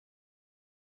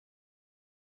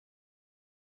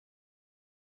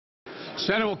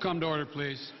Senate will come to order,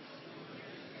 please.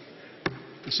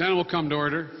 The Senate will come to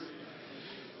order.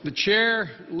 The chair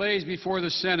lays before the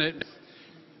Senate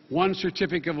one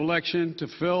certificate of election to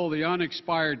fill the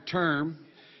unexpired term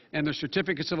and the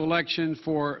certificates of election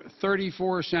for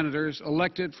 34 senators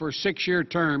elected for 6-year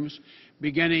terms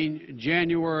beginning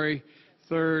January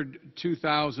 3rd,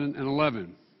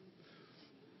 2011.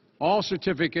 All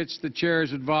certificates, the chair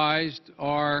is advised,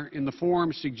 are in the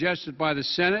form suggested by the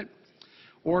Senate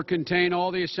or contain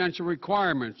all the essential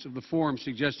requirements of the form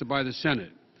suggested by the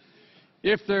Senate.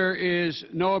 If there is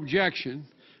no objection,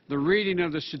 the reading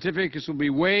of the certificates will be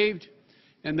waived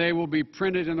and they will be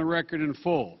printed in the record in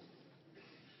full.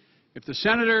 If the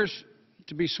senators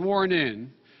to be sworn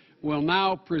in will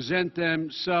now present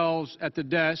themselves at the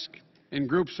desk in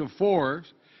groups of 4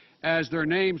 as their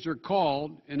names are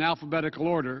called in alphabetical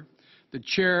order, the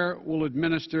chair will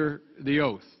administer the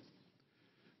oath.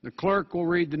 The clerk will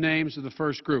read the names of the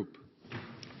first group.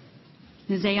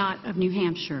 Ms. Ayotte of New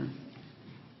Hampshire,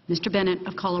 Mr. Bennett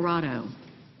of Colorado,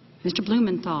 Mr.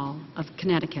 Blumenthal of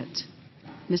Connecticut,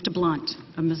 Mr. Blunt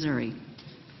of Missouri.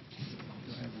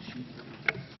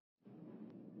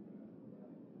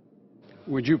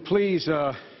 Would you please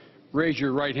raise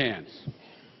your right hands?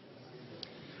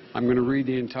 I'm going to read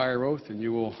the entire oath and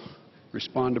you will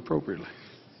respond appropriately.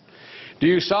 Do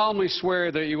you solemnly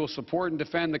swear that you will support and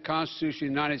defend the Constitution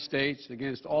of the United States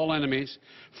against all enemies,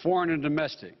 foreign and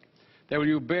domestic, that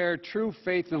you bear true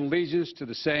faith and allegiance to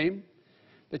the same,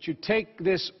 that you take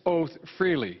this oath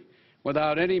freely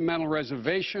without any mental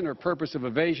reservation or purpose of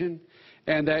evasion,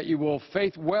 and that you will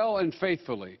well and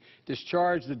faithfully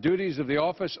discharge the duties of the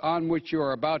office on which you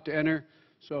are about to enter,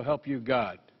 so help you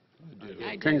God?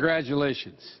 I do.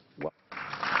 Congratulations.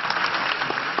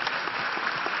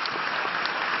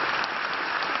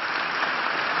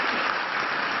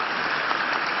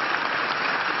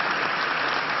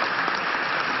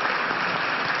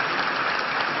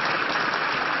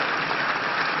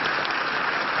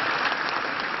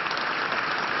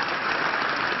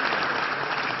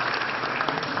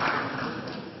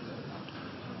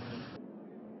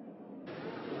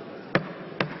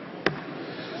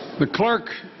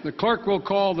 The clerk will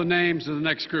call the names of the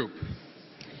next group.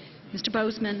 Mr.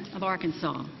 Bozeman of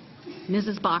Arkansas,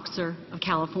 Mrs. Boxer of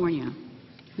California,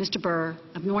 Mr. Burr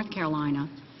of North Carolina,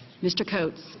 Mr.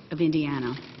 Coates of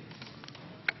Indiana.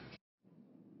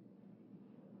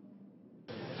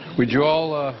 Would you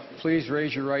all please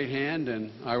raise your right hand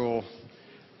and I will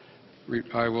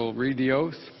read the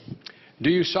oath. Do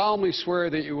you solemnly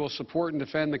swear that you will support and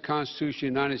defend the Constitution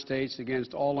of the United States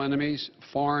against all enemies,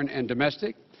 foreign and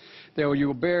domestic, that you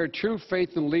will bear true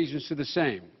faith and allegiance to the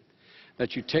same,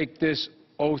 that you take this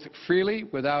oath freely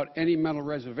without any mental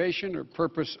reservation or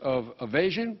purpose of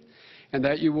evasion, and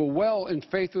that you will well and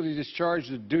faithfully discharge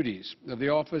the duties of the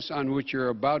office on which you're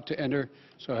about to enter,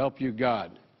 so help you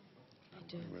God?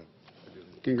 I do.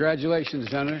 Congratulations,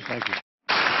 Senator. Thank you.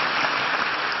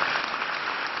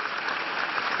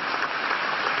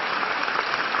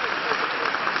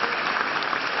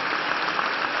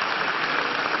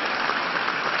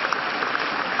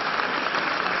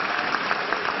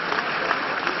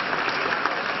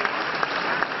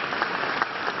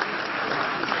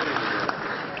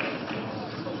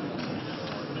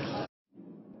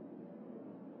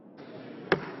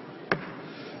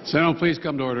 Senate, please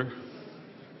come to order.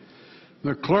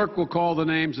 The clerk will call the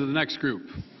names of the next group.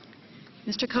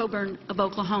 Mr. Coburn of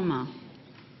Oklahoma,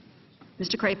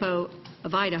 Mr. Crapo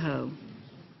of Idaho,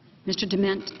 Mr.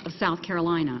 DeMint of South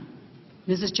Carolina,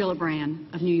 Mrs.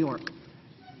 Gillibrand of New York.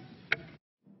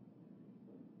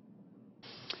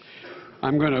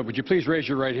 Would you please raise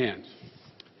your right hand?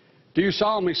 Do you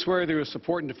solemnly swear that you will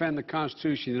support and defend the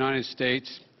Constitution of the United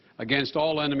States against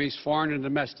all enemies, foreign and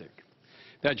domestic,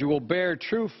 that you will bear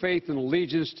true faith and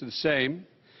allegiance to the same,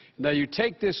 and that you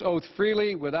take this oath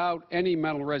freely without any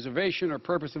mental reservation or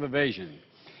purpose of evasion,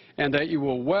 and that you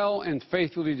will well and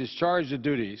faithfully discharge the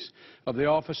duties of the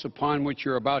office upon which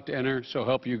you're about to enter, so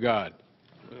help you God?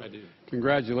 I do.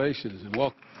 Congratulations and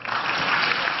welcome.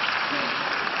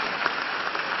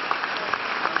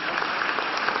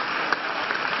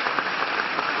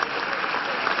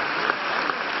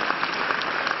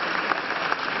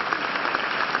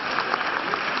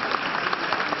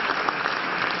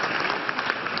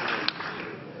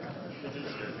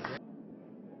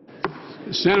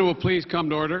 The Senate will please come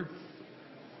to order.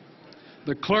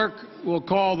 The clerk will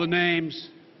call the names.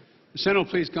 The Senate will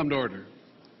please come to order.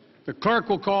 The clerk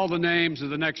will call the names of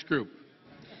the next group.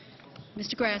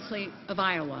 Mr. Grassley of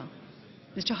Iowa,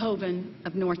 Mr. Hoeven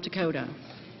of North Dakota,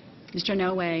 Mr.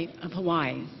 Inouye of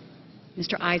Hawaii,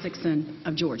 Mr. Isaacson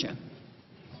of Georgia.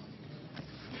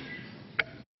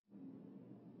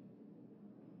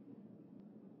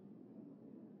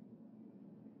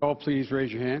 All please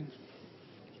raise your hand.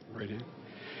 Right hand.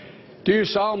 Do you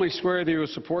solemnly swear that you will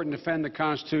support and defend the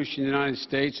Constitution of the United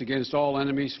States against all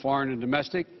enemies, foreign and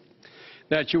domestic,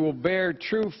 that you will bear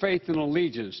true faith and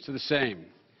allegiance to the same,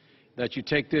 that you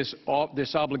take this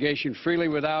obligation freely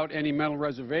without any mental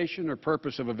reservation or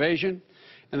purpose of evasion,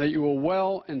 and that you will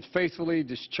well and faithfully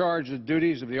discharge the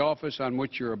duties of the office on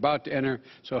which you're about to enter,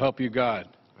 so help you God?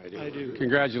 I do.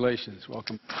 Congratulations.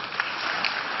 Welcome.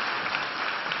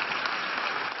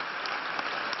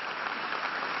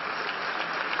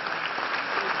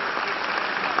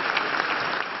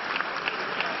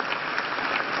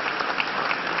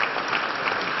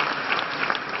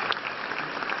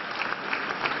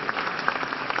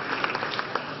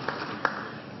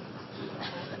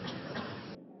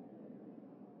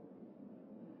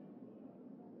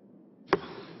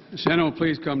 The Senate will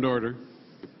please come to order.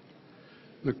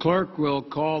 The clerk will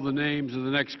call the names of the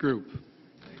next group.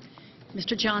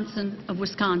 Mr. Johnson of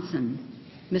Wisconsin,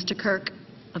 Mr. Kirk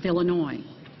of Illinois,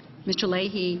 Mr.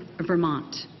 Leahy of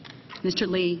Vermont, Mr.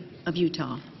 Lee of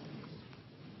Utah.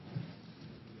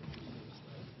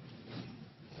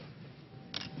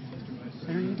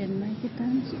 Bernie didn't make it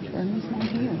then? Bernie's not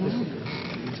here, huh?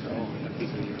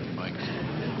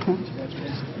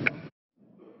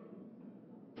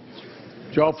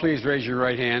 Would you all please raise your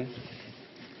right hand?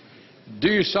 Do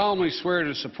you solemnly swear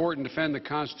to support and defend the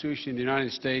Constitution of the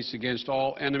United States against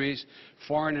all enemies,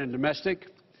 foreign and domestic,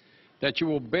 that you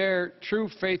will bear true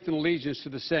faith and allegiance to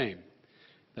the same,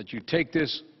 that you take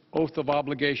this oath of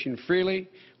obligation freely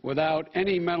without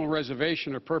any mental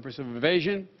reservation or purpose of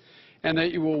evasion, and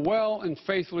that you will well and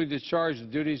faithfully discharge the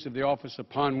duties of the office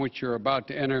upon which you're about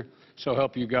to enter, so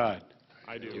help you God?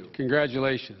 I do.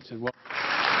 Congratulations and welcome.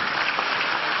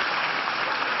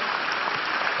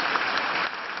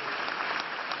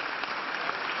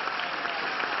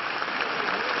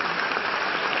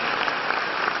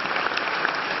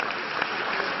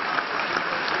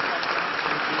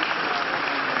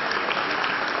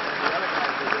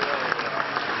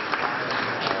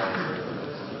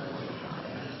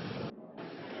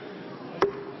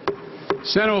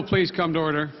 Senate will please come to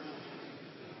order.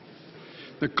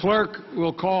 The clerk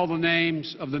will call the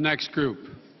names of the next group.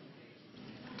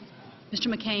 Mr.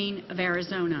 McCain of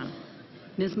Arizona,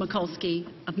 Ms. Mikulski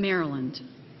of Maryland,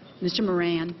 Mr.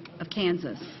 Moran of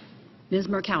Kansas, Ms.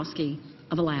 Murkowski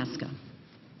of Alaska.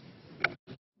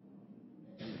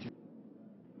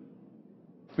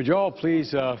 Would you all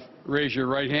please raise your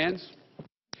right hands?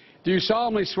 Do you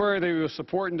solemnly swear that you will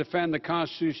support and defend the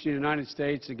Constitution of the United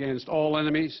States against all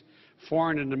enemies,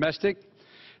 foreign and domestic,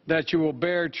 that you will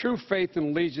bear true faith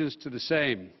and allegiance to the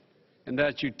same, and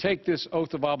that you take this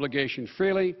oath of obligation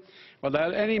freely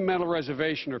without any mental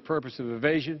reservation or purpose of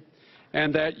evasion,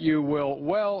 and that you will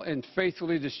well and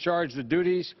faithfully discharge the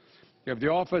duties of the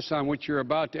office on which you're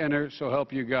about to enter, so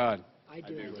help you God? I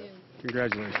do.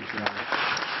 Congratulations, Your Honor.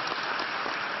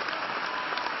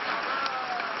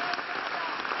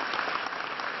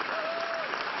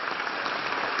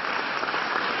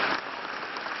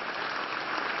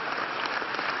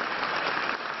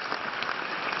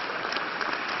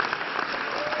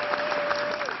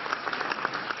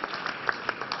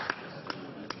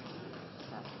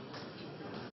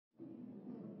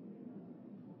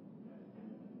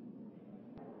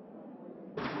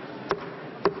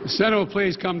 The Senate will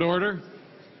please come to order.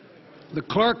 The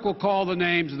clerk will call the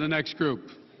names of the next group.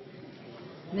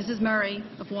 Mrs. Murray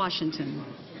of Washington,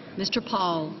 Mr.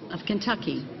 Paul of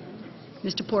Kentucky,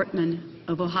 Mr. Portman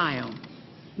of Ohio,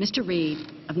 Mr.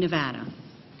 Reed of Nevada.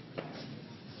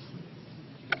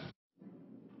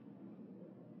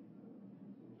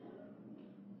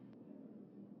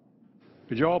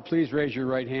 Would you all please raise your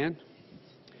right hand?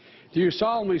 Do you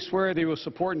solemnly swear that you will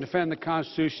support and defend the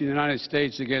Constitution of the United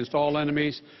States against all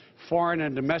enemies, foreign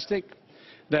and domestic,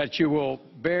 that you will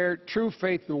bear true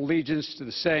faith and allegiance to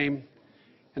the same,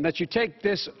 and that you take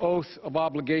this oath of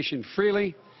obligation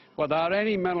freely without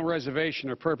any mental reservation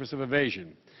or purpose of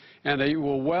evasion, and that you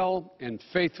will well and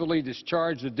faithfully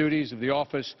discharge the duties of the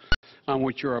office on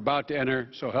which you are about to enter,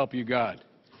 so help you God?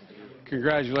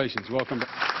 Congratulations. Welcome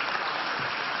back.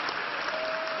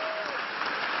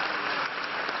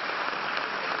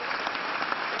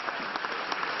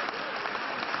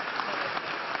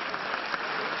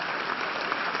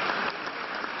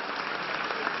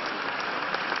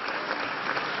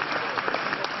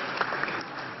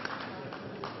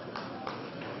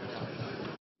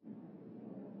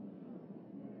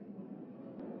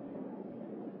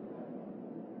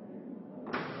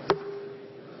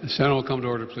 The Senate will come to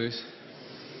order, please.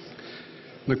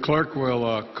 The clerk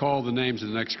will call the names of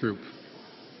the next group.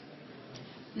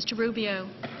 Mr. Rubio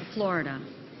of Florida,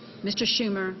 Mr.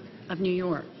 Schumer of New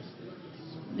York,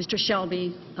 Mr.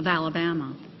 Shelby of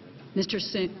Alabama, Mr.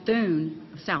 Thune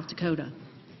of South Dakota.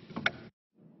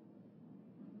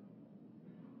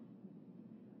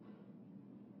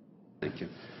 Thank you.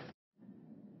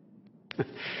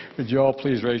 Would you all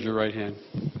please raise your right hand?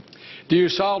 Do you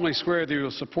solemnly swear that you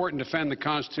will support and defend the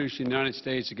Constitution of the United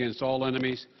States against all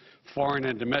enemies, foreign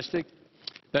and domestic,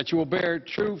 that you will bear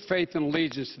true faith and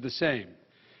allegiance to the same,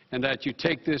 and that you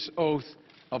take this oath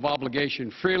of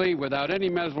obligation freely without any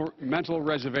mental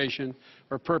reservation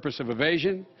or purpose of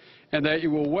evasion, and that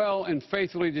you will well and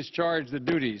faithfully discharge the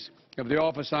duties of the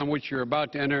office on which you're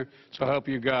about to enter, so help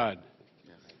you God?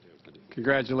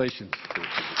 Congratulations.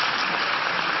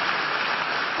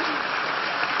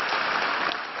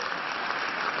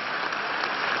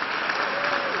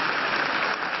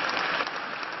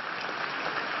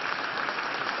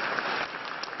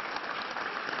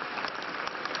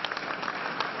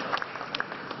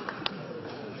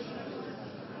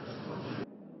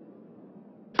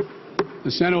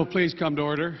 The Senate will please come to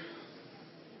order.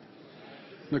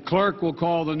 The clerk will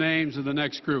call the names of the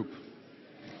next group.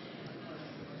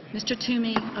 Mr.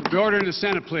 Toomey of The order in the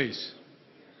Senate, please.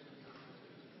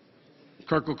 The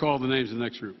clerk will call the names of the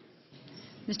next group.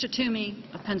 Mr. Toomey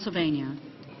of Pennsylvania,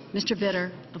 Mr.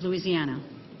 Vitter of Louisiana,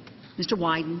 Mr.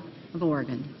 Wyden of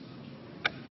Oregon.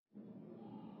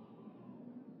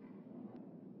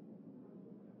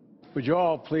 Would you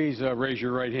all please raise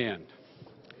your right hand?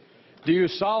 Do you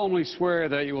solemnly swear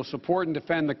that you will support and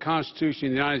defend the Constitution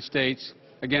of the United States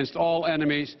against all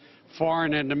enemies,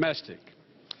 foreign and domestic,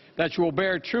 that you will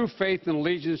bear true faith and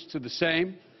allegiance to the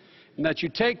same, and that you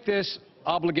take this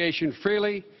obligation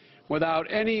freely without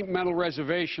any mental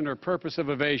reservation or purpose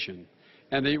of evasion,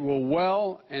 and that you will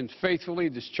well and faithfully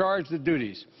discharge the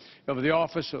duties of the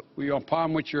office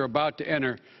upon which you're about to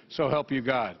enter, so help you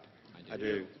God? I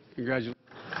do. Congratulations.